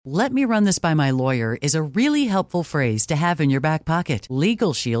"Let me run this by my lawyer" is a really helpful phrase to have in your back pocket.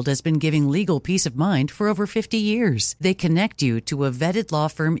 Legal Shield has been giving legal peace of mind for over 50 years. They connect you to a vetted law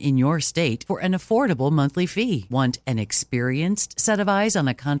firm in your state for an affordable monthly fee. Want an experienced set of eyes on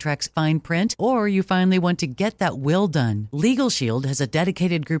a contract's fine print? Or you finally want to get that will done? Legal Shield has a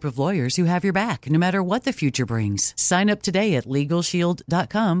dedicated group of lawyers who have your back, no matter what the future brings. Sign up today at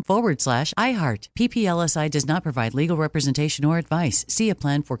LegalShield.com/iHeart. PPLSI does not provide legal representation or advice. See a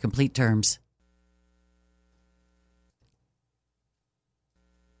plan for complete terms.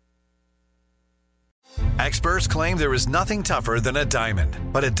 Experts claim there is nothing tougher than a diamond.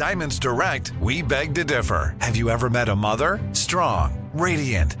 But at Diamonds Direct, we beg to differ. Have you ever met a mother? Strong,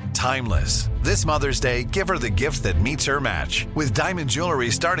 radiant, timeless. This Mother's Day, give her the gift that meets her match. With diamond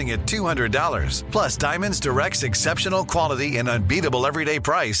jewelry starting at $200. Plus Diamonds Direct's exceptional quality and unbeatable everyday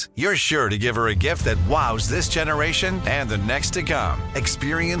price, you're sure to give her a gift that wows this generation and the next to come.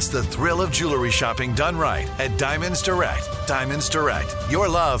 Experience the thrill of jewelry shopping done right at Diamonds Direct. Diamonds Direct. Your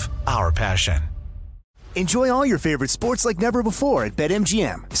love, our passion. Enjoy all your favorite sports like never before at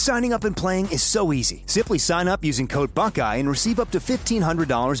BetMGM. Signing up and playing is so easy. Simply sign up using code Buckeye and receive up to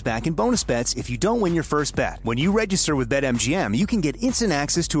 $1,500 back in bonus bets if you don't win your first bet. When you register with BetMGM, you can get instant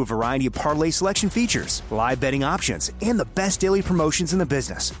access to a variety of parlay selection features, live betting options, and the best daily promotions in the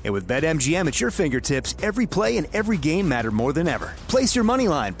business. And with BetMGM at your fingertips, every play and every game matter more than ever. Place your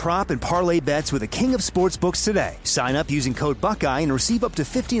moneyline, prop, and parlay bets with the king of sportsbooks today. Sign up using code Buckeye and receive up to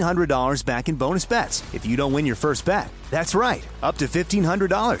 $1,500 back in bonus bets if you don't win your first bet. That's right, up to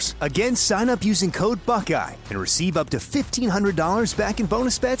 $1,500. Again, sign up using code Buckeye and receive up to $1,500 back in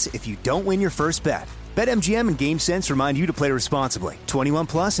bonus bets if you don't win your first bet. BetMGM and GameSense remind you to play responsibly. 21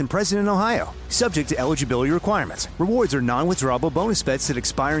 plus and present in Ohio. Subject to eligibility requirements. Rewards are non-withdrawable bonus bets that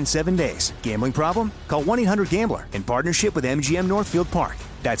expire in 7 days. Gambling problem? Call 1-800-GAMBLER in partnership with MGM Northfield Park.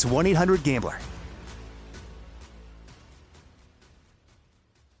 That's 1-800-GAMBLER.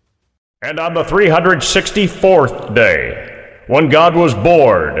 And on the 364th day, when God was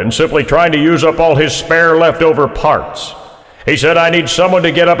bored and simply trying to use up all his spare leftover parts, he said, "I need someone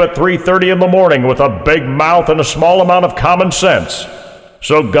to get up at 3:30 in the morning with a big mouth and a small amount of common sense."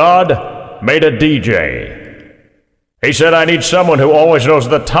 So God made a DJ. He said, "I need someone who always knows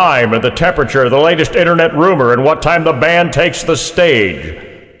the time and the temperature, the latest internet rumor, and what time the band takes the stage."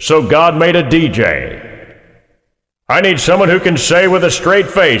 So God made a DJ. "I need someone who can say with a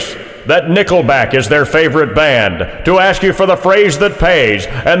straight face that Nickelback is their favorite band, to ask you for the phrase that pays,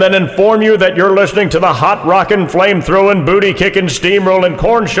 and then inform you that you're listening to the hot rockin', flame-throwing, booty-kicking, steamrolling,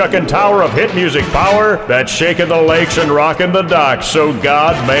 corn-shucking tower of hit music power that's shaking the lakes and rocking the docks." So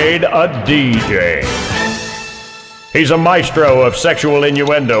God made a DJ. He's a maestro of sexual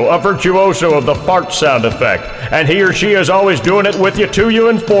innuendo, a virtuoso of the fart sound effect, and he or she is always doing it with you, to you,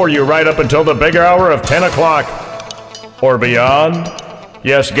 and for you, right up until the big hour of 10 o'clock. Or beyond.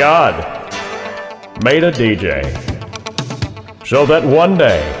 Yes, God made a DJ. So that one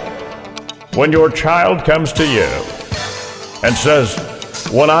day, when your child comes to you and says,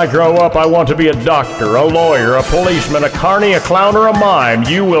 "When I grow up, I want to be a doctor, a lawyer, a policeman, a carny, a clown, or a mime,"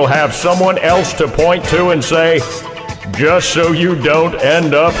 you will have someone else to point to and say, "Just so you don't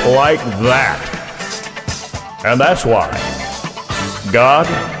end up like that." And that's why God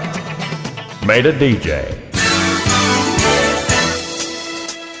made a DJ.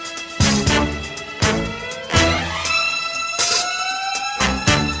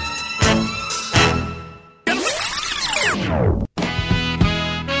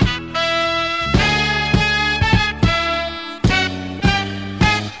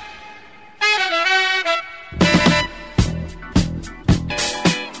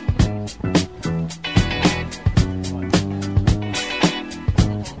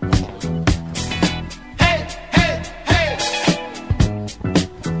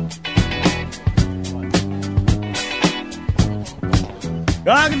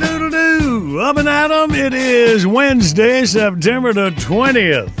 Cock-a-doodle-doo, up and at 'em. It is Wednesday, September the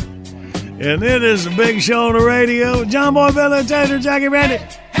 20th. And it is a big show on the radio. John Boy, Billy, Taylor, Jackie, Randy.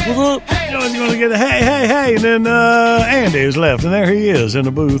 What's up? John's going to get a hey, hey, hey. And then Andy is left. And there he is in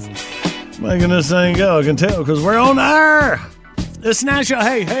the booth making this thing go. I can tell because we're on the air. It's national.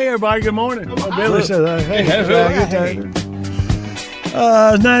 Hey, hey, everybody. Good morning. Billy says, hey,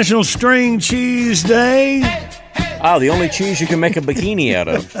 it's National String Cheese Day. Oh, the only cheese you can make a bikini out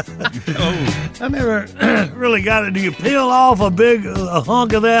of. I never really got it. Do you peel off a big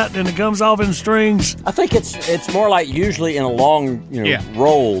hunk of that and it comes off in strings? I think it's more like usually in a long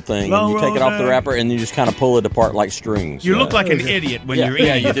roll thing. Long and you take it off the roll, wrapper and you just kind of pull it apart like strings. You look like an idiot when you're eating.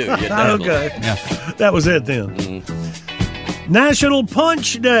 Yeah, you do. Yeah, okay. Yeah. That was it then. National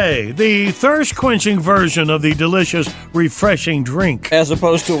Punch Day, the thirst-quenching version of the delicious, refreshing drink. As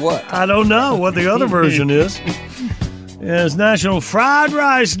opposed to what? I don't know what the other version is. It's National Fried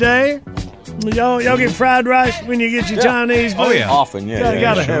Rice Day. Y'all get fried rice when you get your Chinese food? Oh, yeah. Often, yeah.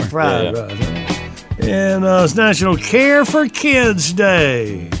 Gotta have fried rice. And it's National Care for Kids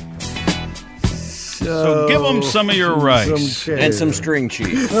Day. So give them some of your rice. And some string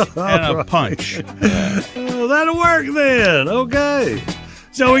cheese. And a punch. Well, that'll work then. Okay.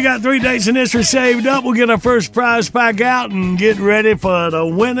 So we got 3 dates in history saved up. We'll get our first prize pack out and get ready for the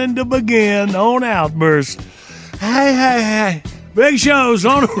winning to begin on Outburst. Hey. Big Show's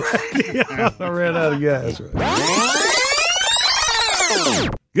on the radio. I ran out of gas.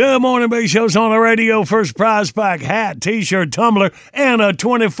 Good morning, Big Show's on the radio. First prize pack, hat, T-shirt, tumbler, and a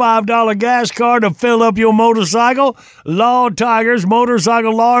 $25 gas card to fill up your motorcycle. Law Tigers,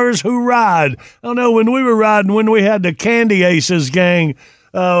 motorcycle lawyers who ride. I know when we were riding, when we had the Candy Aces gang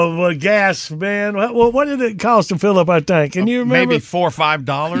of gas, man. Well, what did it cost to fill up our tank? Can you remember? Maybe $4 or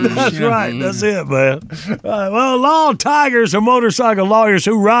 $5. That's right. That's it, man. Well, Law Tigers are motorcycle lawyers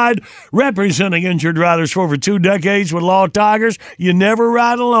who ride, representing injured riders for over 2 decades with Law Tigers. You never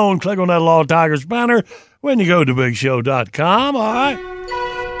ride alone. Click on that Law Tigers banner when you go to BigShow.com. All right.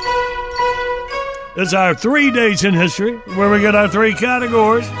 It's our 3 dates in history where we get our 3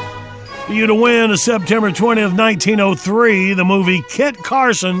 categories. For you to win is September 20th, 1903. The movie Kit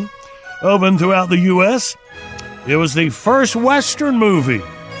Carson opened throughout the U.S. It was the first Western movie.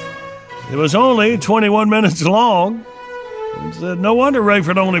 It was only 21 minutes long. No wonder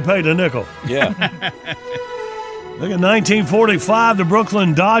Rayford only paid a nickel. Yeah. Look at 1945, the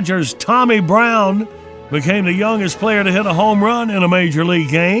Brooklyn Dodgers' Tommy Brown became the youngest player to hit a home run in a major league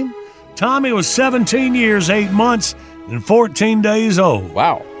game. Tommy was 17 years, 8 months, and 14 days old.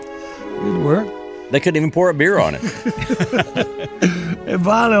 Wow. Good work. They couldn't even pour a beer on it. And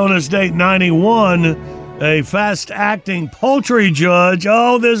finally, on this date, 91, a fast-acting poultry judge.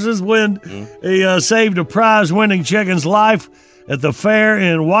 Oh, this is when he saved a prize-winning chicken's life at the fair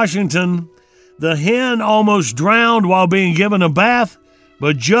in Washington. The hen almost drowned while being given a bath,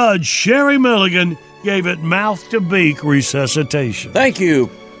 but Judge Sherry Milligan gave it mouth-to-beak resuscitation. Thank you,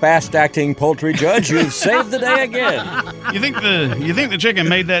 fast-acting poultry judge. You've saved the day again. You think the chicken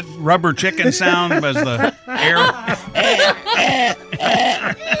made that rubber chicken sound as the air?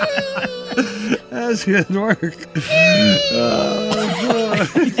 That's good work.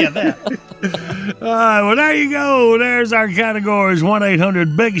 Yeah, that. All right, well, there you go. There's our categories.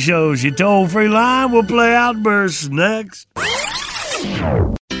 1-800-BIG-SHOWS. Your toll-free line. We'll play Outbursts next.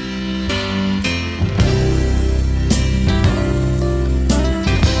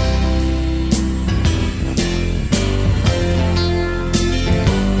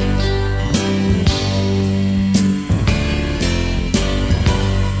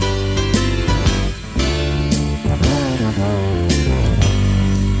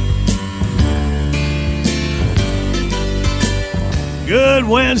 Good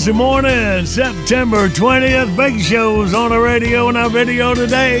Wednesday morning, September 20th. Big Show's on the radio and our video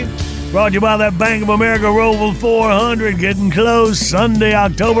today. Brought to you by that Bank of America Roval 400. Getting close. Sunday,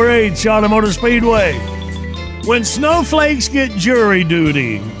 October 8th, Charlotte Motor Speedway. When snowflakes get jury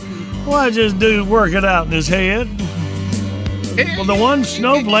duty, why just dude work it out in his head? Well, the one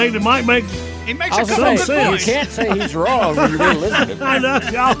snowflake that might make... He makes a couple of good points. You can't say he's wrong when you really listen to him. I know,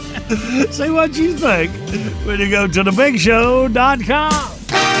 y'all. See what you think when you go to thebigshow.com.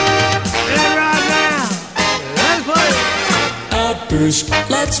 And right now, let's play Outburst,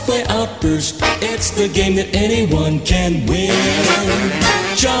 let's play Outburst. It's the game that anyone can win.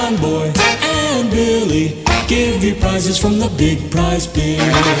 John Boy and Billy give you prizes from the big prize bin.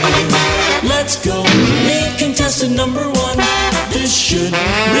 Let's go, meet contestant number 1. This should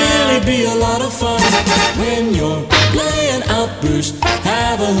really be a lot of fun. When you're playing Outburst,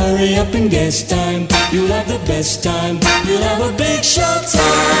 have a hurry up and guess time. You'll have the best time. You'll have a big show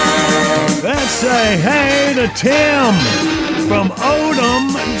time. Let's say hey to Tim from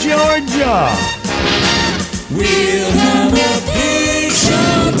Odom, Georgia. We'll have a big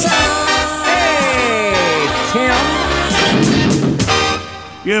show time. Hey, Tim.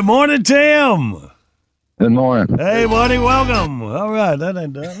 Good morning, Tim. Good morning. Hey, buddy, welcome. All right, that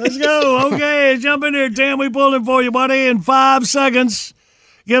ain't done. Let's go. Okay, jump in here, Tim. We pulling for you, buddy, in 5 seconds.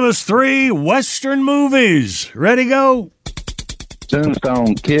 Give us 3 Western movies. Ready, go.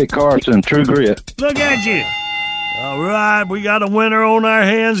 Tombstone, Kit Carson, True Grit. Look at you. All right, we got a winner on our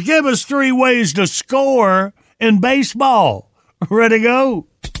hands. Give us 3 ways to score in baseball. Ready, go.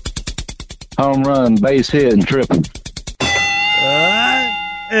 Home run, base hit, and triple. All right.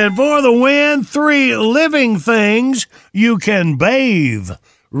 And for the win, 3 living things you can bathe.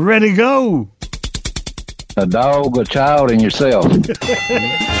 Ready, go. A dog, a child, and yourself. All right,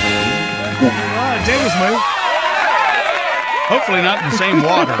 take us, man. Hopefully not in the same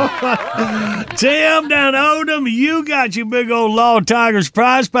water. Tim down Odom, you got your big old Law Tigers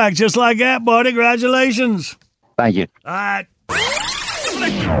prize pack just like that, buddy. Congratulations. Thank you. All right.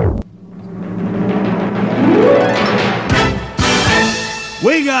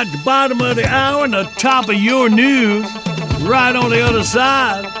 We got the bottom of the hour and the top of your news. Right on the other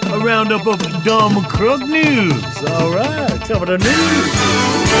side, a roundup of dumb crook news. All right, top of the news.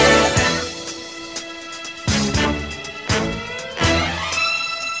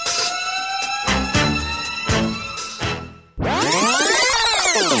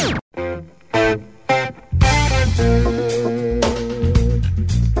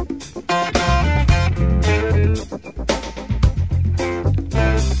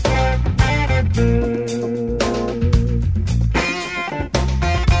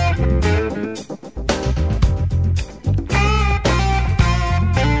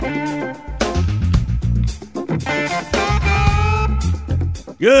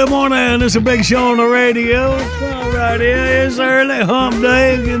 Good morning. This is a big show on the radio. All right, here it's early hump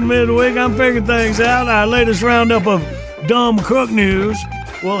day in midweek. I'm figuring things out. Our latest roundup of dumb crook news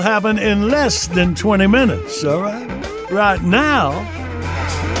will happen in less than 20 minutes. All right. Right now,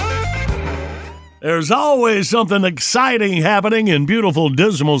 there's always something exciting happening in beautiful,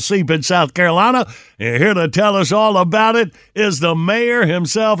 dismal Seepage, South Carolina. And here to tell us all about it is the mayor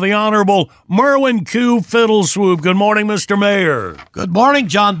himself, the Honorable Merwin Q. Fiddleswoop. Good morning, Mr. Mayor. Good morning,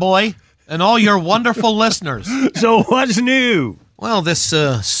 John Boy, and all your wonderful listeners. So what's new? Well, this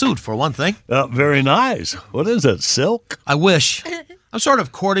suit, for one thing. Very nice. What is it, silk? I wish. I'm sort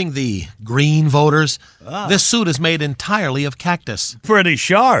of courting the green voters. This suit is made entirely of cactus. Pretty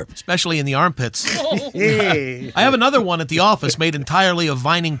sharp. Especially in the armpits. I have another one at the office made entirely of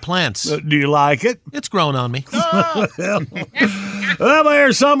vining plants. Do you like it? It's grown on me. Well,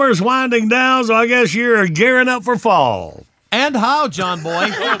 Mayor, summer's winding down, so I guess you're gearing up for fall. And how, John Boy?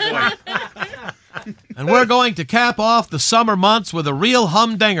 And we're going to cap off the summer months with a real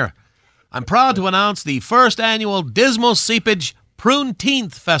humdinger. I'm proud to announce the first annual Dismal Seepage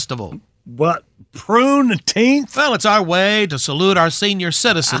Pruneteenth Festival. What? Pruneteenth? Well, it's our way to salute our senior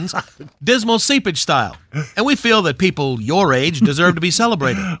citizens, Dismal Seepage style. And we feel that people your age deserve to be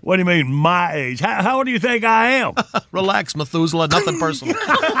celebrated. What do you mean, my age? How old do you think I am? Relax, Methuselah, nothing personal.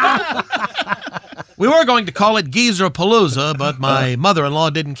 We were going to call it Geezer-Palooza, but my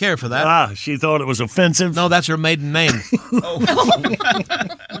mother-in-law didn't care for that. She thought it was offensive? No, that's her maiden name.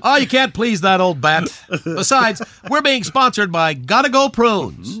 Oh, you can't please that old bat. Besides, we're being sponsored by Gotta Go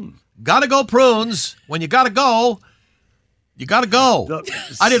Prunes. Gotta Go Prunes. When you gotta go, you gotta go.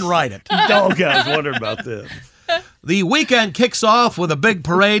 I didn't write it. Okay, I was wondering about this. The weekend kicks off with a big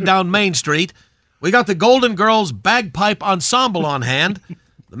parade down Main Street. We got the Golden Girls Bagpipe Ensemble on hand,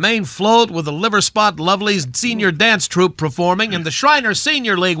 the main float with the Liver Spot Lovelies Senior Dance Troupe performing, and the Shriner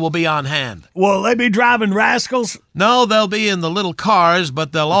Senior League will be on hand. Will they be driving rascals? No, they'll be in the little cars,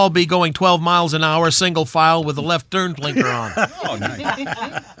 but they'll all be going 12 miles an hour, single file, with the left turn blinker on. Oh,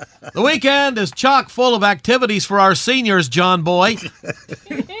 nice. The weekend is chock full of activities for our seniors, John Boy.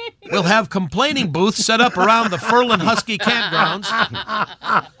 We'll have complaining booths set up around the Furlan Husky campgrounds.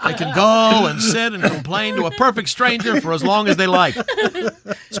 They can go and sit and complain to a perfect stranger for as long as they like.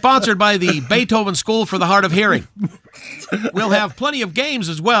 Sponsored by the Beethoven School for the Hard of Hearing. We'll have plenty of games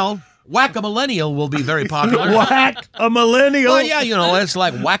as well. Whack-A-Millennial will be very popular. Whack-A-Millennial? Well, yeah, you know, it's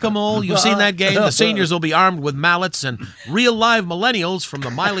like Whack-A-Mole. You've seen that game. The seniors will be armed with mallets, and real live millennials from the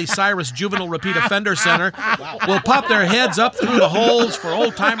Miley Cyrus Juvenile Repeat Offender Center will pop their heads up through the holes for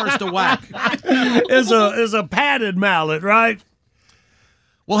old-timers to whack. It's a padded mallet, right?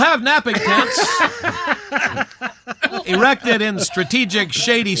 We'll have napping tents erected in strategic,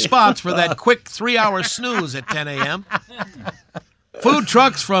 shady spots for that quick 3-hour snooze at 10 a.m. Food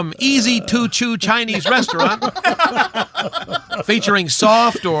trucks from Easy to Chew Chinese restaurant featuring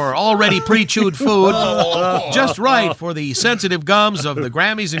soft or already pre-chewed food just right for the sensitive gums of the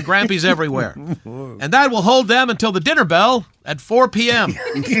Grammys and Grampies everywhere. And that will hold them until the dinner bell at 4 p.m.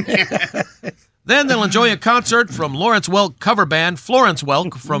 Then they'll enjoy a concert from Lawrence Welk cover band Florence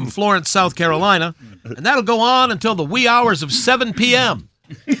Welk from Florence, South Carolina. And that'll go on until the wee hours of 7 p.m.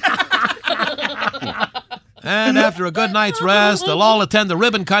 And after a good night's rest, they'll all attend the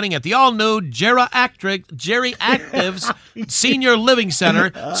ribbon cutting at the all-new Geriatrives Senior Living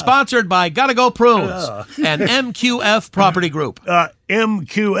Center, sponsored by Gotta Go Prunes and MQF Property Group.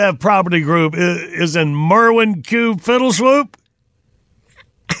 MQF Property Group is in Merwin Q. Fiddleswoop?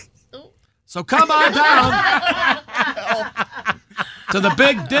 So come on down to the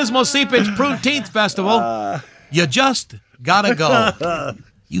big Dismal Seepage Pruneteenth Festival. You just gotta go.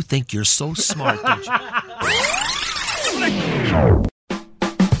 You think you're so smart, don't you?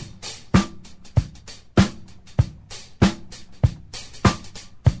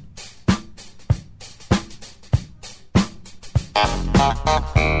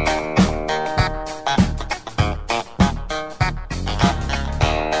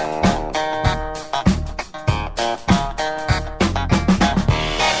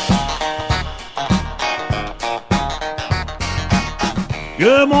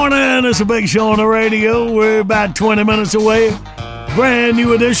 Good morning. It's a big show on the radio. We're about 20 minutes away. Brand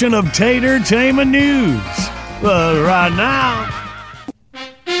new edition of Tater-tainment News. But right now,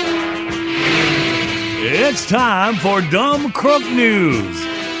 it's time for Dumb Crook News.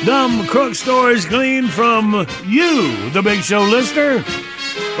 Dumb Crook stories gleaned from you, the big show listener,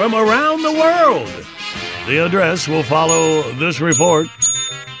 from around the world. The address will follow this report.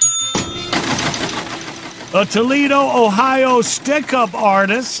 A Toledo, Ohio stick-up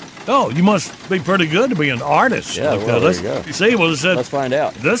artist. Oh, you must be pretty good to be an artist. Yeah, well, there you go. See, well, let's find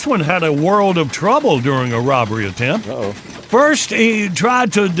out. This one had a world of trouble during a robbery attempt. Uh-oh. First, he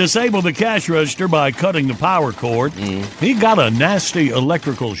tried to disable the cash register by cutting the power cord. He got a nasty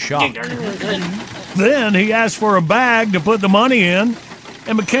electrical shock. Then he asked for a bag to put the money in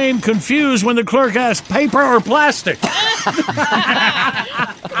and became confused when the clerk asked, paper or plastic?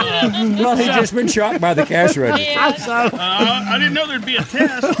 Well, he'd just been shocked by the cash register. I didn't know there'd be a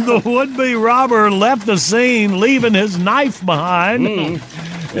test. The would-be robber left the scene, leaving his knife behind.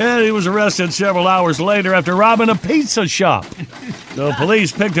 And he was arrested several hours later after robbing a pizza shop. The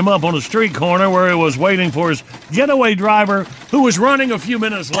police picked him up on a street corner where he was waiting for his getaway driver, who was running a few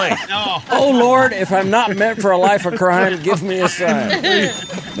minutes late. Oh, Lord, if I'm not meant for a life of crime, give me a sign.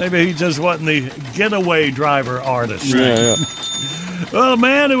 Maybe he just wasn't the getaway driver artist. Yeah. Well, a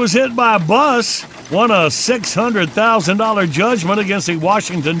man who was hit by a bus won a $600,000 judgment against the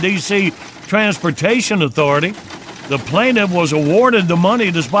Washington, D.C. Transportation Authority. The plaintiff was awarded the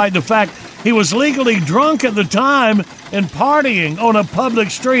money despite the fact he was legally drunk at the time and partying on a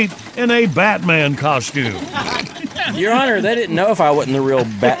public street in a Batman costume. Your Honor, they didn't know if I wasn't the real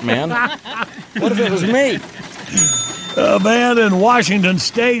Batman. What if it was me? A man in Washington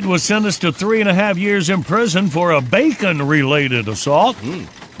State was sentenced to 3.5 years in prison for a bacon-related assault.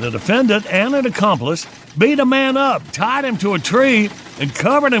 The defendant and an accomplice beat a man up, tied him to a tree, and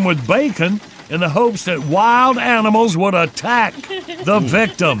covered him with bacon in the hopes that wild animals would attack the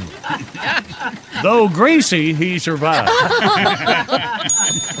victim. Though greasy, he survived.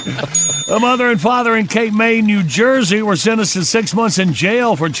 A mother and father in Cape May, New Jersey were sentenced to 6 months in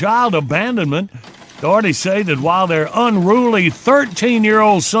jail for child abandonment. Authorities say that while their unruly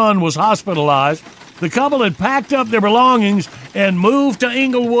 13-year-old son was hospitalized, the couple had packed up their belongings and moved to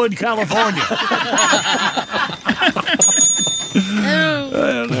Inglewood, California.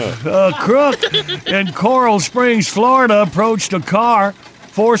 A crook in Coral Springs, Florida, approached a car,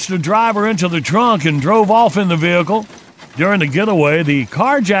 forced the driver into the trunk, and drove off in the vehicle. During the getaway, the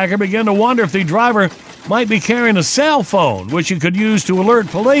carjacker began to wonder if the driver might be carrying a cell phone, which he could use to alert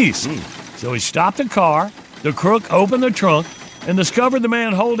police. So he stopped the car. The crook opened the trunk and discovered the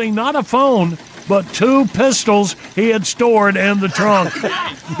man holding not a phone, but 2 pistols he had stored in the trunk.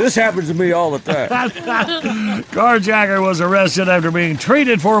 This happens to me all the time. Carjacker was arrested after being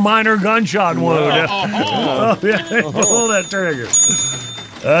treated for a minor gunshot wound. Pull that trigger.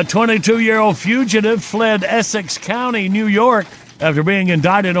 A 22-year-old fugitive fled Essex County, New York, after being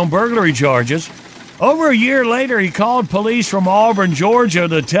indicted on burglary charges. Over a year later, he called police from Auburn, Georgia,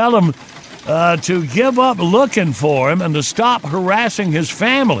 to tell him to give up looking for him and to stop harassing his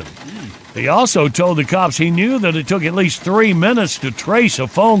family. He also told the cops he knew that it took at least 3 minutes to trace a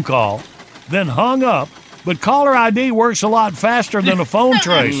phone call, then hung up, but caller ID works a lot faster than a phone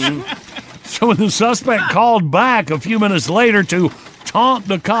trace. So when the suspect called back a few minutes later to taunt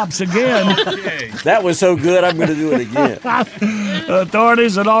the cops again. That was so good, I'm going to do it again.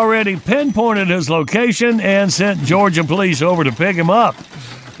 Authorities had already pinpointed his location and sent Georgia police over to pick him up.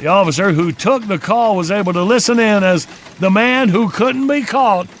 The officer who took the call was able to listen in as the man who couldn't be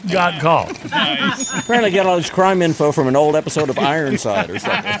caught got caught. Nice. Apparently got all this crime info from an old episode of Ironside or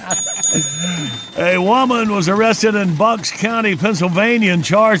something. A woman was arrested in Bucks County, Pennsylvania, and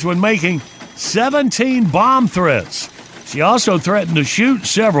charged with making 17 bomb threats. She also threatened to shoot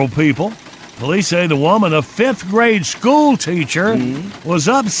several people. Police say the woman, a 5th grade school teacher, was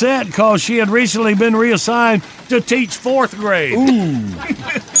upset because she had recently been reassigned to teach 4th grade.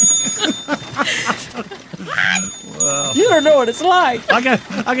 You don't know what it's like.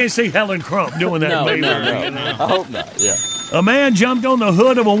 I can see Helen Crump doing that. No. I hope not. Yeah. A man jumped on the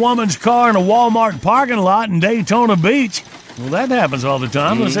hood of a woman's car in a Walmart parking lot in Daytona Beach. Well, that happens all the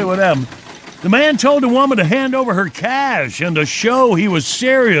time. Let's see what happened. The man told the woman to hand over her cash, and to show he was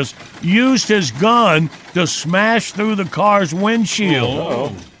serious, used his gun to smash through the car's windshield.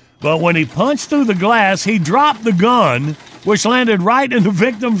 Oh. But when he punched through the glass, he dropped the gun, which landed right in the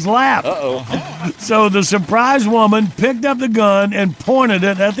victim's lap. Uh-oh. So the surprised woman picked up the gun and pointed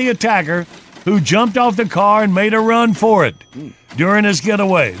it at the attacker, who jumped off the car and made a run for it. During his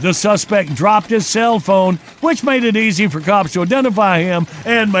getaway, the suspect dropped his cell phone, which made it easy for cops to identify him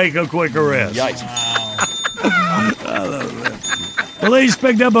and make a quick arrest. Yikes. I love that. Police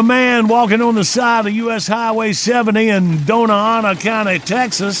picked up a man walking on the side of U.S. Highway 70 in Doña County,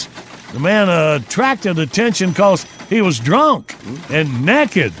 Texas. The man attracted attention because he was drunk and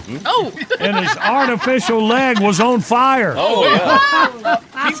naked. Oh! And his artificial leg was on fire. Oh, yeah.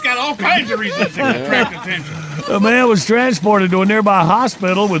 He's got all kinds of reasons to attract attention. The man was transported to a nearby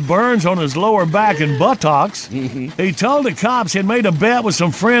hospital with burns on his lower back and buttocks. He told the cops he'd made a bet with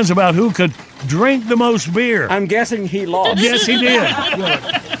some friends about who could drink the most beer. I'm guessing he lost. Yes, he did.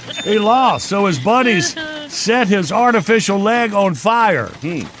 He lost, so his buddies set his artificial leg on fire.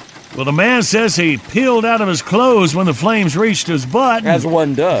 Well, the man says he peeled out of his clothes when the flames reached his butt. As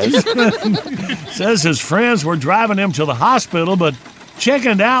one does. Says his friends were driving him to the hospital, but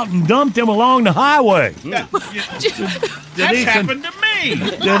chickened out and dumped him along the highway. That's happened to me.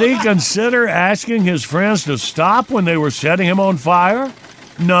 Did he consider asking his friends to stop when they were setting him on fire?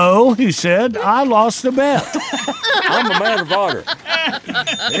 No, he said, I lost the bet. I'm a man of honor.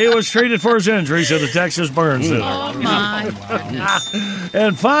 He was treated for his injuries at the Texas Burn Center. Oh, my.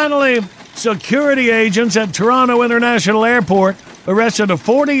 And finally, security agents at Toronto International Airport arrested a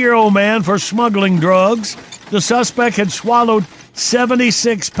 40-year-old man for smuggling drugs. The suspect had swallowed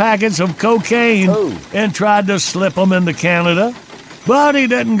 76 packets of cocaine and tried to slip them into Canada. But he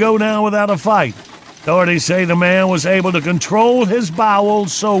didn't go down without a fight. Authorities say the man was able to control his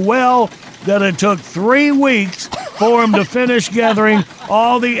bowels so well that it took 3 weeks for him to finish gathering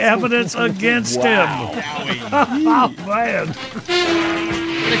all the evidence against him. Oh, man.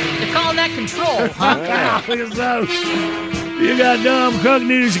 They're calling that control, huh? Look at those. You got Dumb Cook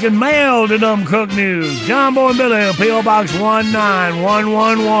News. You can mail to Dumb Cook News. John Boy and Billy, P.O. Box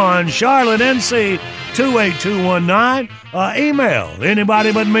 19111, Charlotte, NC 28219. Email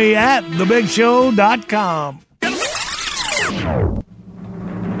anybody but me at thebigshow.com.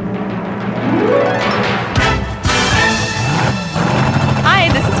 Hi,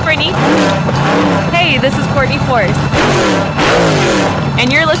 this is Brittany. Hey, this is Courtney Force.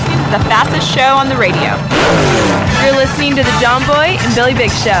 And you're listening to the fastest show on the radio. You're listening to the John Boy and Billy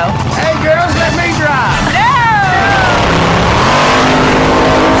Big Show. Hey, girls, let me drive. No!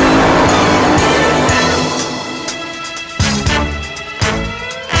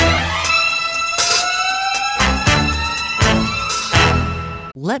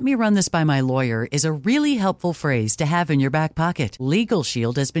 Let me run this by my lawyer is a really helpful phrase to have in your back pocket. Legal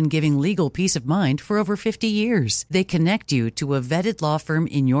Shield has been giving legal peace of mind for over 50 years. They connect you to a vetted law firm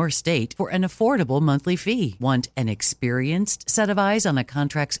in your state for an affordable monthly fee. Want an experienced set of eyes on a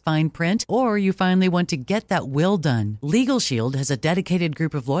contract's fine print? Or you finally want to get that will done? Legal Shield has a dedicated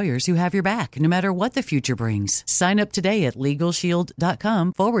group of lawyers who have your back, no matter what the future brings. Sign up today at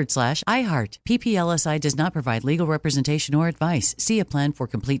LegalShield.com/iHeart. PPLSI does not provide legal representation or advice. See a plan for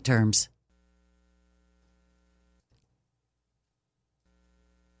complete terms.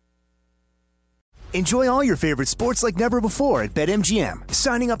 Enjoy all your favorite sports like never before at BetMGM.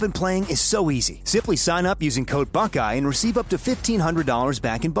 Signing up and playing is so easy. Simply sign up using code Buckeye and receive up to $1,500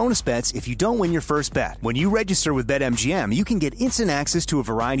 back in bonus bets if you don't win your first bet. When you register with BetMGM, you can get instant access to a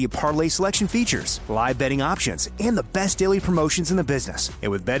variety of parlay selection features, live betting options, and the best daily promotions in the business.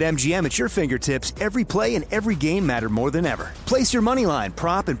 And with BetMGM at your fingertips, every play and every game matter more than ever. Place your moneyline,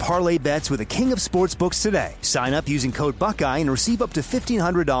 prop, and parlay bets with the king of sportsbooks today. Sign up using code Buckeye and receive up to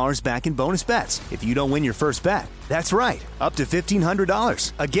 $1,500 back in bonus bets if you don't win your first bet. That's right, up to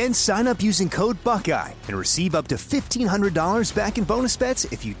 $1,500. Again, sign up using code Buckeye and receive up to $1,500 back in bonus bets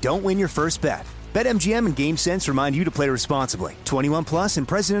if you don't win your first bet. BetMGM and GameSense remind you to play responsibly. 21 plus and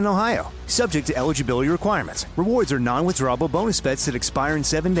present in Ohio. Subject to eligibility requirements. Rewards are non-withdrawable bonus bets that expire in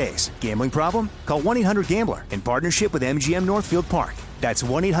 7 days. Gambling problem? Call 1-800-GAMBLER in partnership with MGM Northfield Park. That's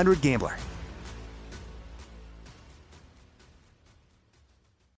 1-800-GAMBLER.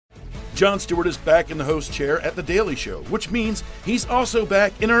 Jon Stewart is back in the host chair at The Daily Show, which means he's also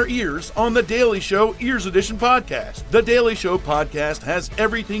back in our ears on The Daily Show Ears Edition podcast. The Daily Show podcast has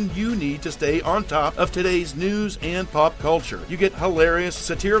everything you need to stay on top of today's news and pop culture. You get hilarious,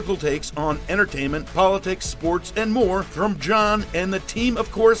 satirical takes on entertainment, politics, sports, and more from Jon and the team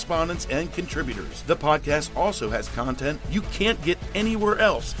of correspondents and contributors. The podcast also has content you can't get anywhere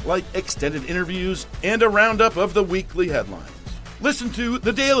else, like extended interviews and a roundup of the weekly headlines. Listen to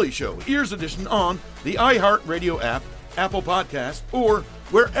The Daily Show, Ears Edition, on the iHeartRadio app, Apple Podcasts, or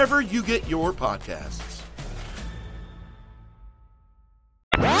wherever you get your podcasts.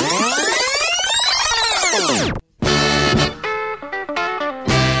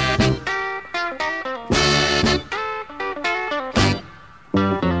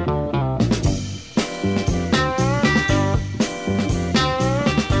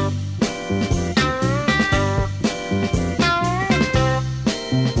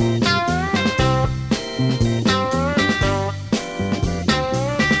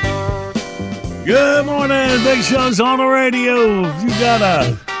 Good morning, Big Show's on the radio. If you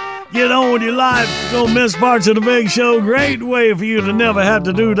gotta get on with your life, don't miss parts of the Big Show. Great way for you to never have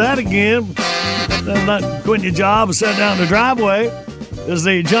to do that again. Not quitting your job and sitting down in the driveway. This is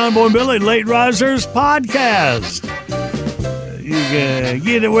the John Boy and Billy Late Risers podcast. You can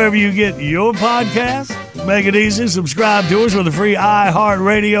get it wherever you get your podcast. Make it easy. Subscribe to us with the free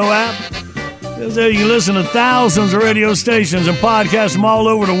iHeartRadio app. So you can listen to thousands of radio stations and podcasts from all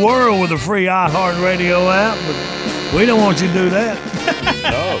over the world with a free iHeartRadio app. But we don't want you to do that.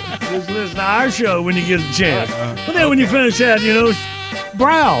 No. Just listen to our show when you get a chance. But then when you finish that,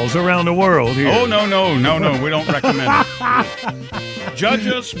 browse around the world here. Oh, no. We don't recommend it. Judge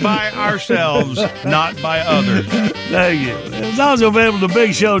us by ourselves, not by others. Thank you. It's also available at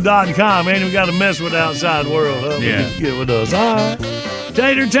thebigshow.com. Ain't even got to mess with the outside world. Huh? Yeah. Just get with us. All right.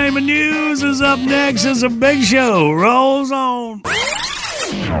 Entertainment News is up next as a Big Show rolls on.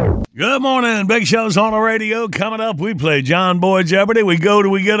 Good morning. Big Show's on the radio. Coming up, we play John Boy Jeopardy. We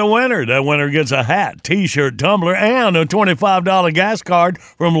get a winner. That winner gets a hat, T-shirt, tumbler, and a $25 gas card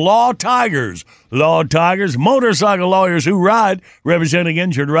from Law Tigers. Law Tigers, motorcycle lawyers who ride, representing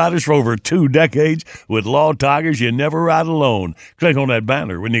injured riders for over 2 decades. With Law Tigers, you never ride alone. Click on that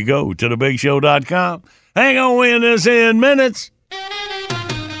banner when you go to thebigshow.com. Hang on, win this in minutes.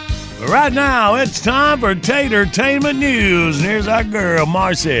 But right now, it's time for Tatertainment News. And here's our girl,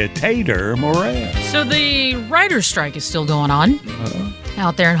 Marcy Tater Moran. So the writer's strike is still going on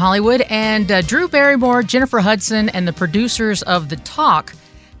out there in Hollywood. And Drew Barrymore, Jennifer Hudson, and the producers of The Talk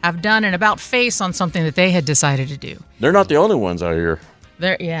have done an about-face on something that they had decided to do. They're not the only ones out here.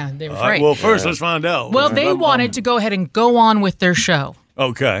 They were right. Well, first, let's find out. Well, they wanted to go ahead and go on with their show.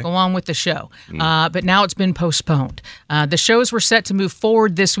 Okay. Go on with the show. But now it's been postponed. The shows were set to move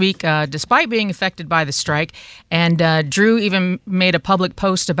forward this week, despite being affected by the strike. And Drew even made a public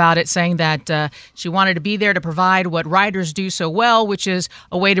post about it, saying that she wanted to be there to provide what writers do so well, which is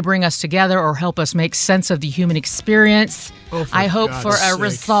a way to bring us together or help us make sense of the human experience. I hope for a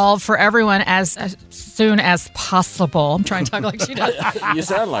resolve for everyone as soon as possible. I'm trying to talk like she does. You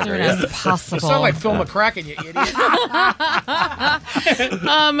sound like her. As possible. You sound like Phil McCracken, you idiot.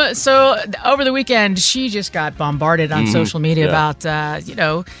 So over the weekend, she just got bombarded on social media about,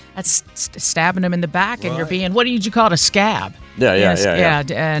 that's stabbing him in the back and you're being, what did you call it, a scab? Yeah.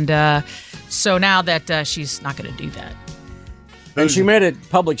 And so now that she's not going to do that. And she made a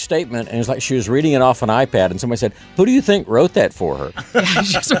public statement, and it's like she was reading it off an iPad, and somebody said, "Who do you think wrote that for her?"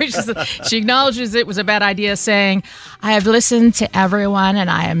 She acknowledges it was a bad idea, saying, "I have listened to everyone,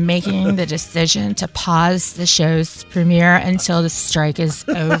 and I am making the decision to pause the show's premiere until the strike is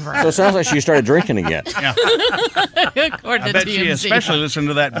over." So it sounds like she started drinking again. Yeah. According I to bet TMZ. she especially listened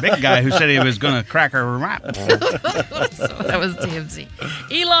to that big guy who said he was going to crack her rap. So that was TMZ.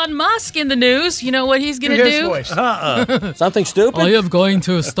 Elon Musk in the news. You know what he's going to do? Voice. Something stupid? I am going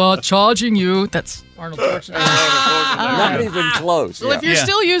to start charging you. That's Arnold Schwarzenegger. Not even close. Well, if you're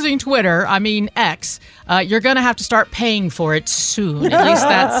still using Twitter, X, you're going to have to start paying for it soon. At least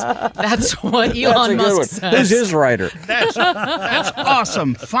that's what Elon Musk says. Who's his writer? That's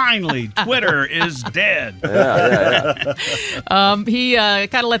awesome. Finally, Twitter is dead. He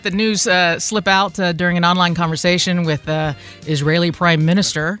kind of let the news slip out during an online conversation with Israeli Prime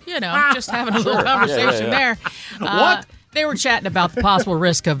Minister. Just having a little conversation there. What? They were chatting about the possible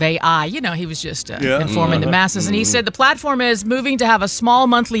risk of AI. He was just informing the masses. And he said the platform is moving to have a small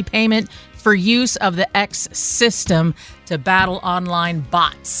monthly payment for use of the X system to battle online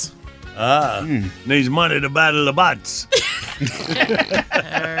bots. Needs money to battle the bots.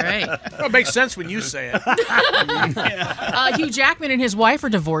 All right. Well, it makes sense when you say it. Hugh Jackman and his wife are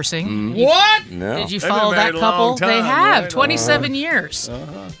divorcing. What? No. Did you They've follow been that married a couple? long time, They have, right? 27 years.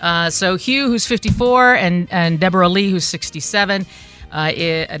 So Hugh, who's 54, and Deborah Lee, who's 67.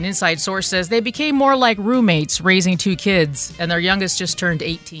 An inside source says they became more like roommates raising 2 kids, and their youngest just turned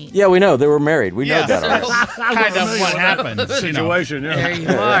 18. Yeah, we know. They were married. We know that already. Kind of what happened. Situation, yeah. There you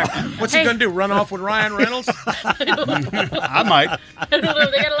are. What's he going to do, run off with Ryan Reynolds? I might. They got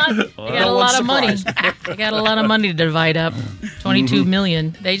a lot of money. They got a lot of money to divide up. $22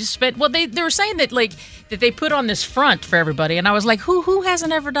 million. They just spent. Well, they were saying that that they put on this front for everybody, and I was like, who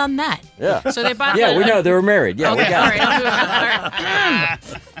hasn't ever done that? Yeah. So they bought. Yeah, we know. They were married. Yeah, Okay, we got all right, I'll do it. All right.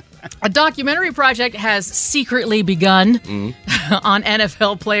 A documentary project has secretly begun on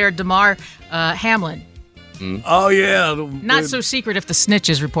NFL player Damar Hamlin. Oh, yeah. Not so secret if the snitch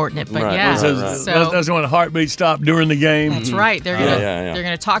is reporting it, but Right, yeah. right. So That's when the heartbeat stopped during the game. that's right. They're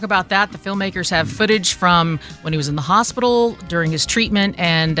gonna talk about that. The filmmakers have footage from when he was in the hospital during his treatment,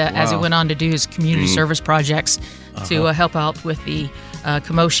 and as he went on to do his community service projects to help out with the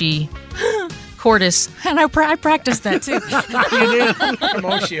Kamoshi cordis, and I practiced that too. You did?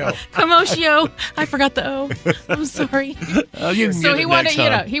 Commotio. I forgot the O. I'm sorry. So he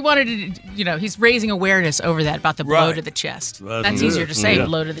wanted, he's raising awareness over that about the blow to the chest. That's easier to say,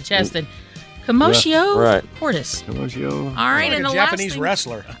 blow to the chest, than Commotio cordis. Commotio. All right, Like and a the Japanese last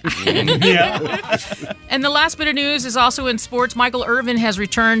wrestler. and the last bit of news is also in sports. Michael Irvin has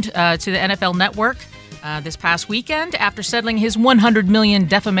returned to the NFL Network this past weekend after settling his $100 million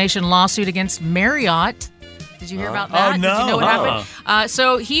defamation lawsuit against Marriott. Did you hear about that? Oh, no. Did you know what happened?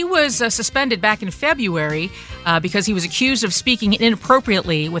 So he was suspended back in February because he was accused of speaking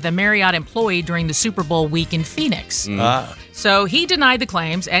inappropriately with a Marriott employee during the Super Bowl week in Phoenix. So he denied the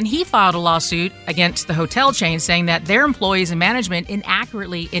claims, and he filed a lawsuit against the hotel chain saying that their employees and management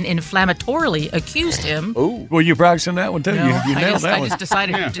inaccurately and inflammatorily accused him. Oh, were you practicing that one too? No, You nailed that I one. just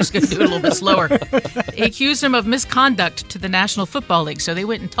decided to just going to do it a little bit slower. He accused him of misconduct to the National Football League, so they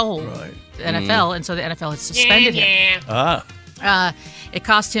went and told the NFL, and so the NFL has suspended him. It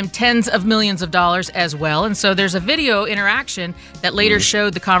cost him tens of millions of dollars as well, and so there's a video interaction that later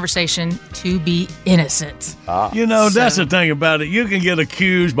showed the conversation to be innocent. That's the thing about it. You can get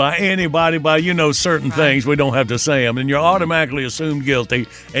accused by anybody by, certain things. We don't have to say them, and you're automatically assumed guilty,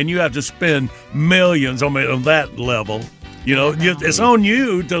 and you have to spend millions on that level. It's on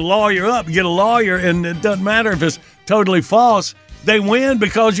you to lawyer up, get a lawyer, and it doesn't matter if it's totally false. They win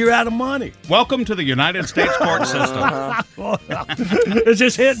because you're out of money. Welcome to the United States court system. It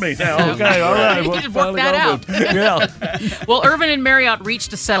just hit me now. Okay, all right. You just worked that out. Yeah. Well, Irvin and Marriott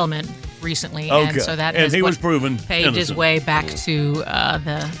reached a settlement recently, and so that he was proven paved his way back to the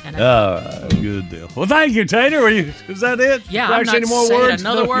NFL. All right, good deal. Well, thank you, Tater. Is that it? Yeah, I'm not any more saying words?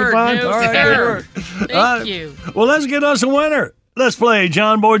 another You're word. fine? No, all right, sir. good. Thank you. Well, let's get us a winner. Let's play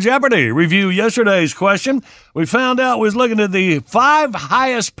John Boy Jeopardy. Review yesterday's question. We found out we was looking at the 5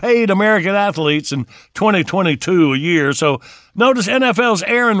 highest paid American athletes in 2022 a year. So notice NFL's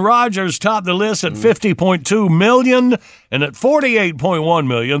Aaron Rodgers topped the list at $50.2 million and at $48.1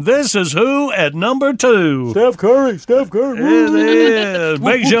 million. This is who at number 2? Steph Curry. It is.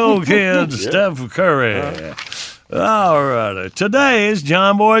 Big Show kids, Steph Curry. All right. Today's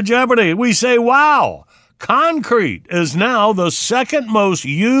John Boy Jeopardy. We say, wow. Concrete is now the second most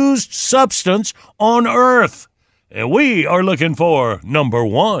used substance on Earth. And we are looking for number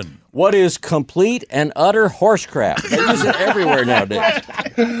 1. What is complete and utter horse crap? They use it everywhere nowadays.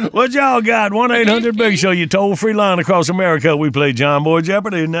 What y'all got? 1-800-BIG-SHOW, your toll-free line across America. We play John Boy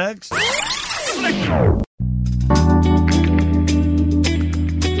Jeopardy next.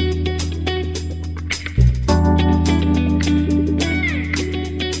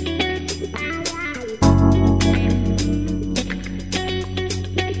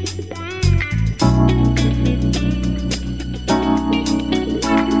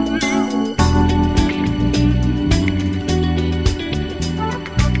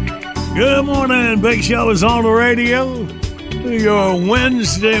 Good morning. Big Show is on the radio. Your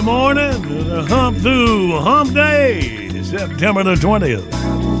Wednesday morning, the Hump Day, September the 20th.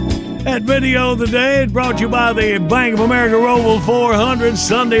 That video of the day is brought to you by the Bank of America Roval 400,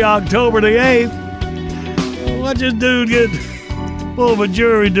 Sunday, October the 8th. Watch this dude get full of a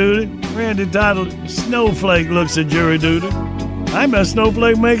jury duty. Randy titled, Snowflake looks at jury duty. I bet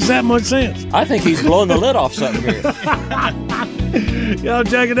Snowflake makes that much sense. I think he's blowing the lid off something here. Y'all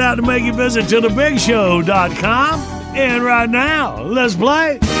check it out to make you visit to thebigshow.com. And right now, let's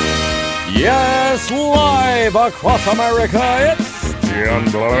play. Yes, live across America, it's John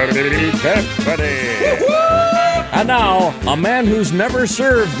Boy Jeopardy. And now, a man who's never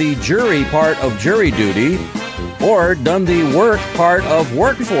served the jury part of jury duty, or done the work part of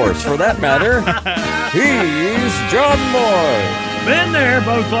workforce, for that matter. He's John Boy. Been there,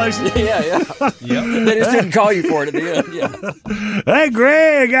 both places. Yeah. They just didn't call you for it at the end. Yeah. Hey,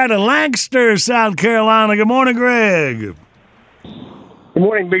 Greg, out of Lancaster, South Carolina. Good morning, Greg. Good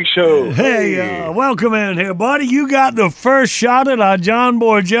morning, Big Show. Hey, welcome in here, buddy. You got the first shot at our John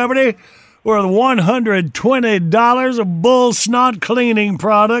Boy Jeopardy worth $120 of bull snot cleaning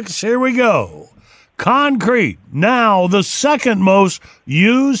products. Here we go. Concrete, now the second most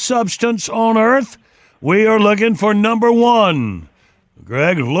used substance on Earth. We are looking for number one.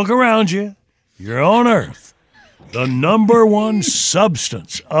 Greg, look around you. You're on Earth. The number one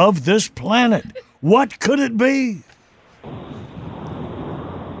substance of this planet. What could it be?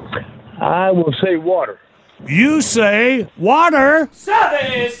 I will say water. You say water.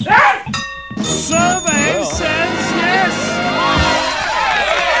 Survey says yes.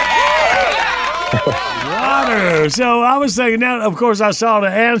 Water. So I was thinking now, of course, I saw the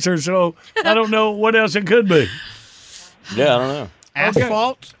answer, so I don't know what else it could be. Yeah, I don't know.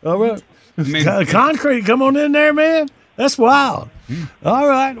 Asphalt? All right. Concrete, come on in there, man. That's wild. All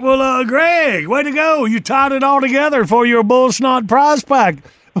right. Well, Greg, way to go. You tied it all together for your bull snot prize pack.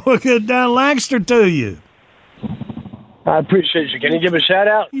 We'll get down Lancaster to you. I appreciate you. Can you give a shout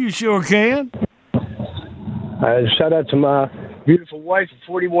out? You sure can. Shout out to my beautiful wife of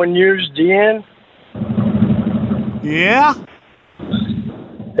 41 years, Deanne. Yeah?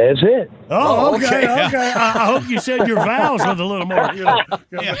 That's it. Oh, okay. I hope you said your vows with a little more.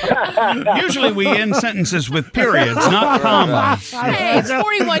 Usually we end sentences with periods, not commas. Hey, it's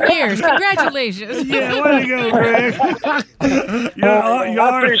 41 years. Congratulations. Yeah, way to go, Greg.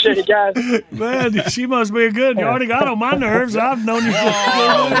 I appreciate it, guys. Man, she must be good. You already got on my nerves. I've known you for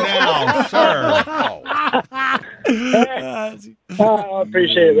now, sir. I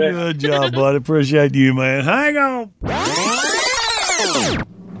appreciate it, man. Good job, buddy. Appreciate you, man. Hang on.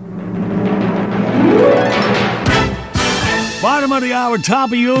 Bottom of the hour,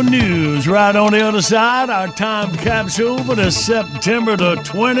 top of your news. Right on the other side, our time capsule for the September the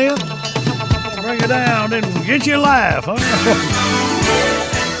 20th. Bring it down and get your laugh. Huh?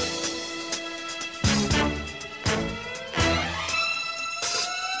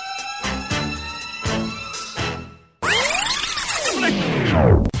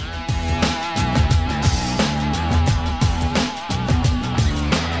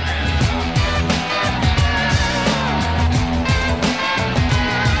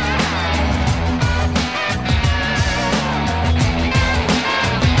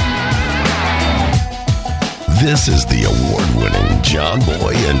 This is the award-winning John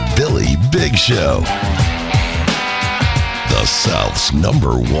Boy and Billy Big Show. The South's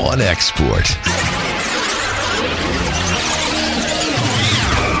 #1 export.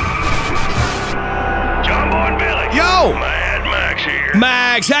 John Boy and Billy. Yo! Mad Max here.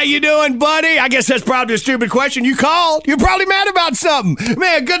 Max, how you doing, buddy? I guess that's probably a stupid question. You called. You're probably mad about something.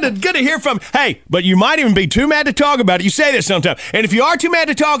 Man, good to hear from. Hey, but you might even be too mad to talk about it. You say this sometimes. And if you are too mad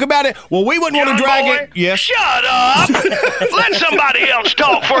to talk about it, well, we wouldn't want to drag Boy, it. Yes. Shut up. Let somebody else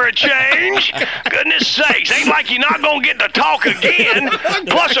talk for a change. Goodness sakes, ain't like you're not going to get to talk again.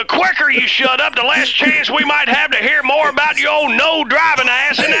 Plus, the quicker you shut up, the less chance we might have to hear more about your old no-driving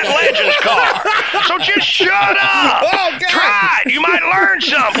ass in that Legends car. So just shut up. Okay. Try it. You might learn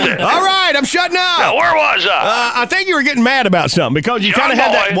something. All right, I'm shutting up. Now, where was I? I think you were getting mad about something because you kind of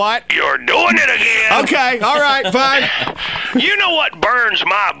had that. What? You're doing it again. Okay, all right, fine. You know what burns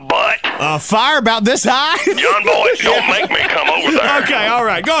my butt? Fire about this high? John Boy, don't make me come over there. Okay, all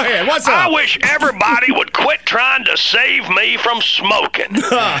right, go ahead. What's up? I wish everybody would quit trying to save me from smoking.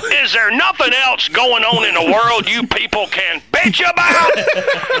 Is there nothing else going on in the world you people can bitch about?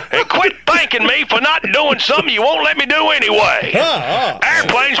 And quit thanking me for not doing something you won't let me do anyway.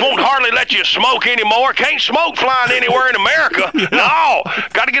 Airplanes won't hardly let you smoke anymore. Can't smoke flying anywhere in America. No,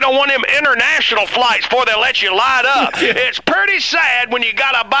 got to get on one of them international flights before they let you light up. It's pretty sad when you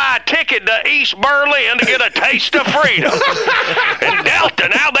got to buy a ticket to East Berlin to get a taste of freedom. And Delta,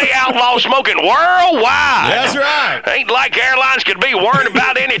 now they outlaw smoking worldwide. That's right. Ain't like airlines could be worried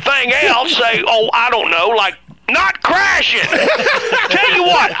about anything else. Say, oh, I don't know, like not crashing. Tell you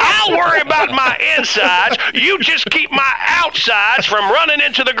what, I'll worry about my insides. You just keep my outsides from running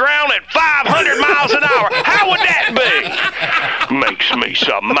into the ground at 500 miles an hour. How would that be? Makes me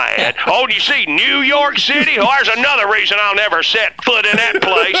so mad. Oh, do you see New York City? Oh, there's another reason I'll never set foot in that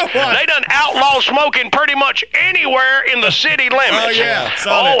place. They done outlaw smoking pretty much anywhere in the city limits. Oh, yeah.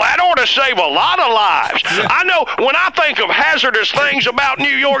 That ought to save a lot of lives. I know when I think of hazardous things about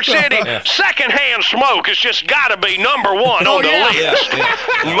New York City, secondhand smoke is just got gotta be number one on the list.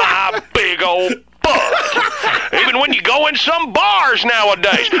 My big old butt. Even when you go in some bars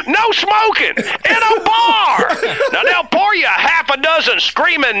nowadays, no smoking in a bar. Now they'll pour you a half a dozen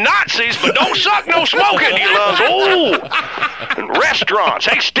screaming Nazis, but don't suck no smoking, you loves. Ooh. And restaurants,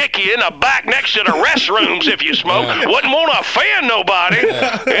 they stick you in the back next to the restrooms if you smoke. Wouldn't want to offend nobody.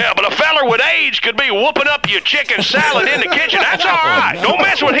 Yeah, but a feller with age could be whooping up your chicken salad in the kitchen. That's all right. Don't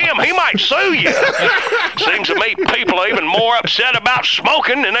mess with him. He might sue you. Seems to me people are even more upset about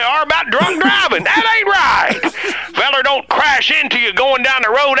smoking than they are about drunk driving. That ain't right. Feller don't crash into you going down the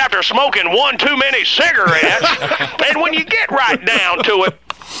road after smoking one too many cigarettes. And when you get right down to it,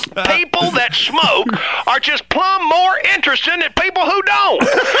 people that smoke are just plumb more interesting than people who don't.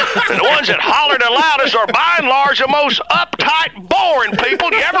 And the ones that holler the loudest are by and large the most uptight, boring people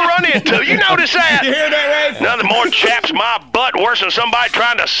you ever run into. You notice that? You hear that, Ray? Nothing more chaps my butt worse than somebody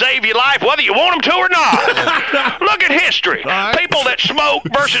trying to save your life, whether you want them to or not. Look at history. People that smoke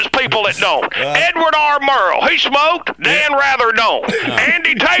versus people that don't. Edward R. Murrow, he smoked. Dan Rather don't.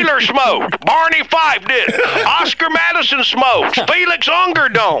 Andy Taylor smoked. Barney Fife did. Oscar Madison smokes. Felix Unger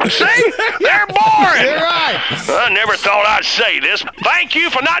don't. See? They're boring. You're right. I never thought I'd say this. Thank you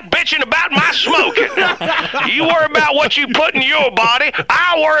for not bitching about my smoking. You worry about what you put in your body.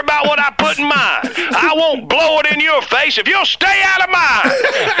 I'll worry about what I put in mine. I won't blow it in your face if you'll stay out of mine.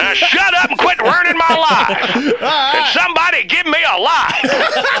 Now shut up and quit ruining my life. And somebody give me a life.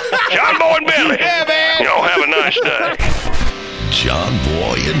 John Boy and Billy. Yeah, man. Y'all have a nice day. John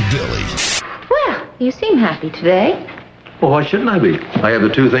Boy and Billy. Well, you seem happy today. Well, why shouldn't I be? I have the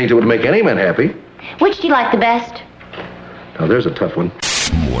two things that would make any man happy. Which do you like the best? Now, there's a tough one.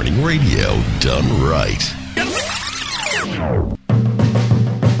 Morning radio done right.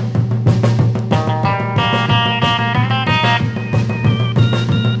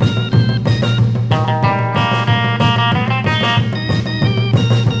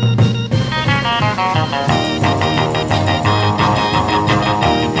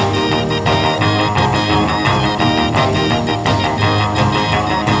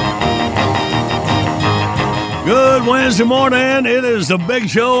 Good Wednesday morning. It is the big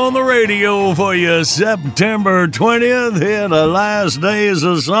show on the radio for you, September 20th, here the last days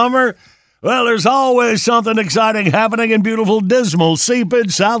of summer. Well, there's always something exciting happening in beautiful Dismal,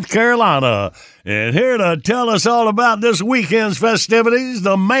 Seepage, South Carolina. And here to tell us all about this weekend's festivities,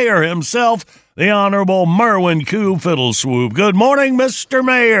 the mayor himself, the Honorable Merwin Q. Fiddleswoop. Good morning, Mr.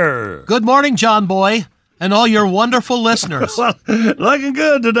 Mayor. Good morning, John Boy, and all your wonderful listeners. Looking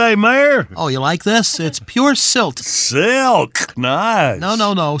good today, Mayor. Oh, you like this? It's pure silt. Silk. Nice.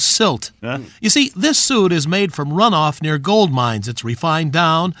 No, silt. Huh? You see, this suit is made from runoff near gold mines. It's refined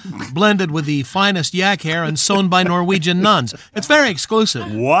down, blended with the finest yak hair, and sewn by Norwegian nuns. It's very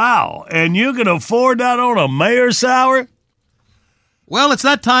exclusive. Wow. And you can afford that on a mayor's salary? Well, it's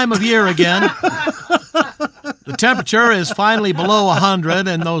that time of year again. The temperature is finally below 100,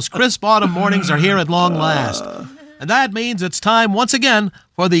 and those crisp autumn mornings are here at long last. And that means it's time once again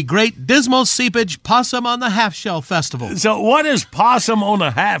for the great Dismal Seepage Possum on the Half Shell Festival. So what is possum on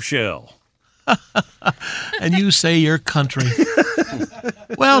a half shell? And you say your country.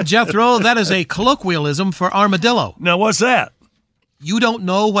 Well, Jethro, that is a colloquialism for armadillo. Now, what's that? You don't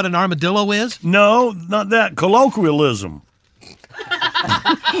know what an armadillo is? No, not that. Colloquialism.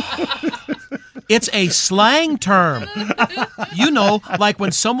 It's a slang term. You know, like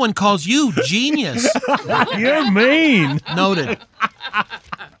when someone calls you genius. You're mean. Noted.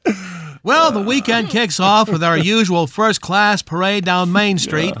 Well, the weekend kicks off with our usual first-class parade down Main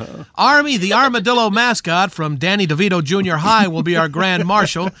Street. Army, the armadillo mascot from Danny DeVito Junior High, will be our grand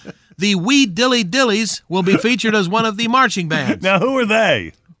marshal. The Wee Dilly Dillies will be featured as one of the marching bands. Now, who are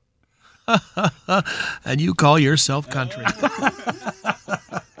they? And you call yourself country.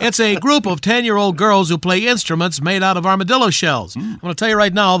 It's a group of 10-year-old girls who play instruments made out of armadillo shells. I'm going to tell you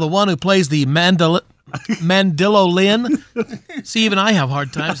right now, the one who plays the mandolin. See, even I have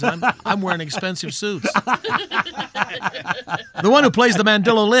hard times. I'm wearing expensive suits. The one who plays the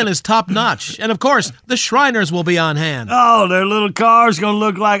mandolin is top-notch. And, of course, the Shriners will be on hand. Oh, their little car's going to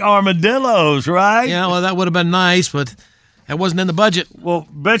look like armadillos, right? Yeah, well, that would have been nice, but that wasn't in the budget. Well,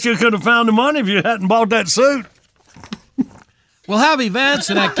 bet you could have found the money if you hadn't bought that suit. We'll have events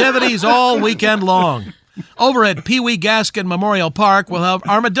and activities all weekend long. Over at Pee Wee Gaskin Memorial Park, we'll have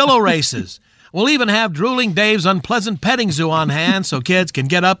armadillo races. We'll even have Drooling Dave's Unpleasant Petting Zoo on hand so kids can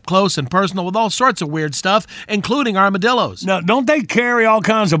get up close and personal with all sorts of weird stuff, including armadillos. Now, don't they carry all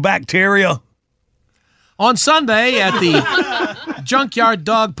kinds of bacteria? On Sunday at the Junkyard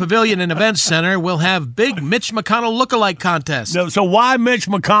Dog Pavilion and Events Center, we'll have Big Mitch McConnell Lookalike Contest. No, so why Mitch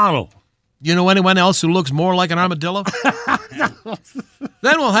McConnell? You know anyone else who looks more like an armadillo?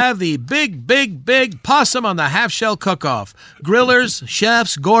 Then we'll have the big possum on the half-shell cook-off. Grillers,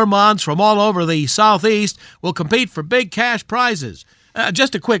 chefs, gourmands from all over the Southeast will compete for big cash prizes.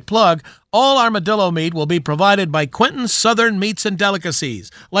 Just a quick plug, all armadillo meat will be provided by Quentin's Southern Meats and Delicacies.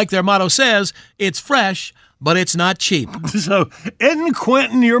 Like their motto says, it's fresh, but it's not cheap. So, isn't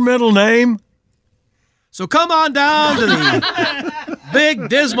Quentin your middle name? So come on down to the big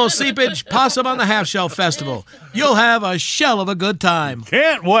Dismal Seepage Possum on the Half-Shell Festival. You'll have a shell of a good time.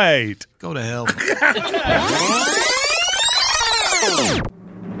 Can't wait. Go to hell.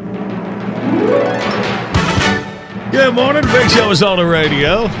 Good morning. Big Show is on the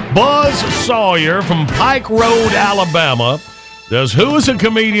radio. Buzz Sawyer from Pike Road, Alabama, does Who is a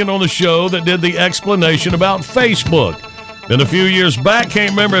Comedian on the show that did the explanation about Facebook. And a few years back, can't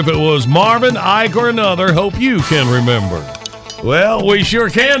remember if it was Marvin, Ike, or another. Hope you can remember. Well, we sure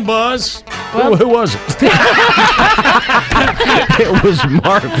can, Buzz. Well, who was it? It was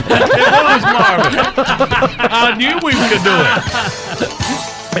Marvin. It was Marvin. I knew we could do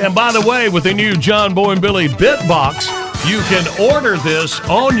it. And by the way, with the new John Boy and Billy Bitbox, you can order this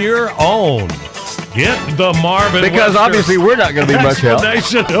on your own. Get the Marvin. Because Webster obviously we're not going to be much help.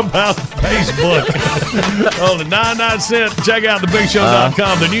 explanation about Facebook. Only 99 cents. Check out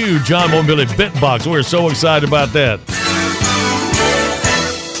thebigshow.com, the new John Boy and Billy Bitbox. We're so excited about that.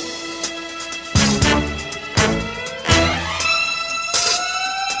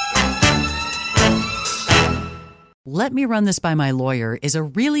 Let me run this by my lawyer is a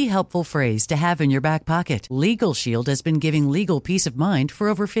really helpful phrase to have in your back pocket. Legal Shield has been giving legal peace of mind for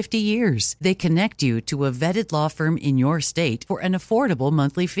over 50 years. They connect you to a vetted law firm in your state for an affordable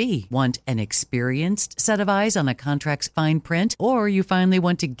monthly fee. Want an experienced set of eyes on a contract's fine print? Or you finally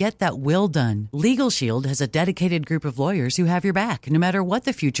want to get that will done? Legal Shield has a dedicated group of lawyers who have your back, no matter what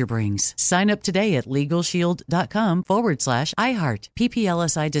the future brings. Sign up today at LegalShield.com/iHeart.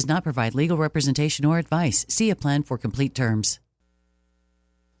 PPLSI does not provide legal representation or advice. See a plan for complete terms.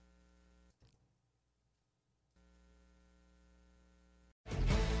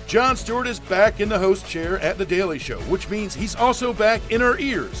 Jon Stewart is back in the host chair at The Daily Show, which means he's also back in our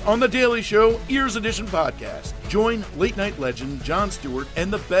ears on The Daily Show Ears Edition podcast. Join late-night legend Jon Stewart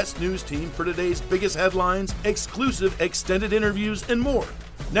and the best news team for today's biggest headlines, exclusive extended interviews, and more.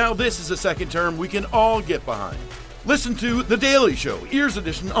 Now this is a second term we can all get behind. Listen to The Daily Show Ears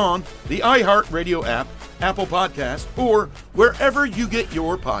Edition on the iHeartRadio app, Apple Podcasts, or wherever you get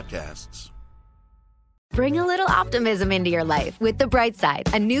your podcasts. Bring a little optimism into your life with The Bright Side,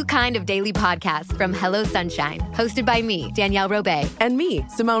 a new kind of daily podcast from Hello Sunshine, hosted by me, Danielle Robay. And me,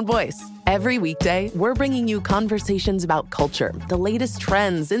 Simone Boyce. Every weekday, we're bringing you conversations about culture, the latest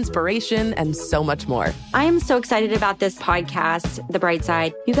trends, inspiration, and so much more. I am so excited about this podcast, The Bright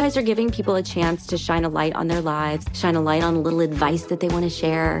Side. You guys are giving people a chance to shine a light on their lives, shine a light on a little advice that they want to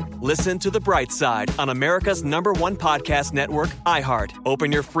share. Listen to The Bright Side on America's #1 podcast network, iHeart.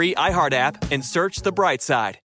 Open your free iHeart app and search The Bright Side.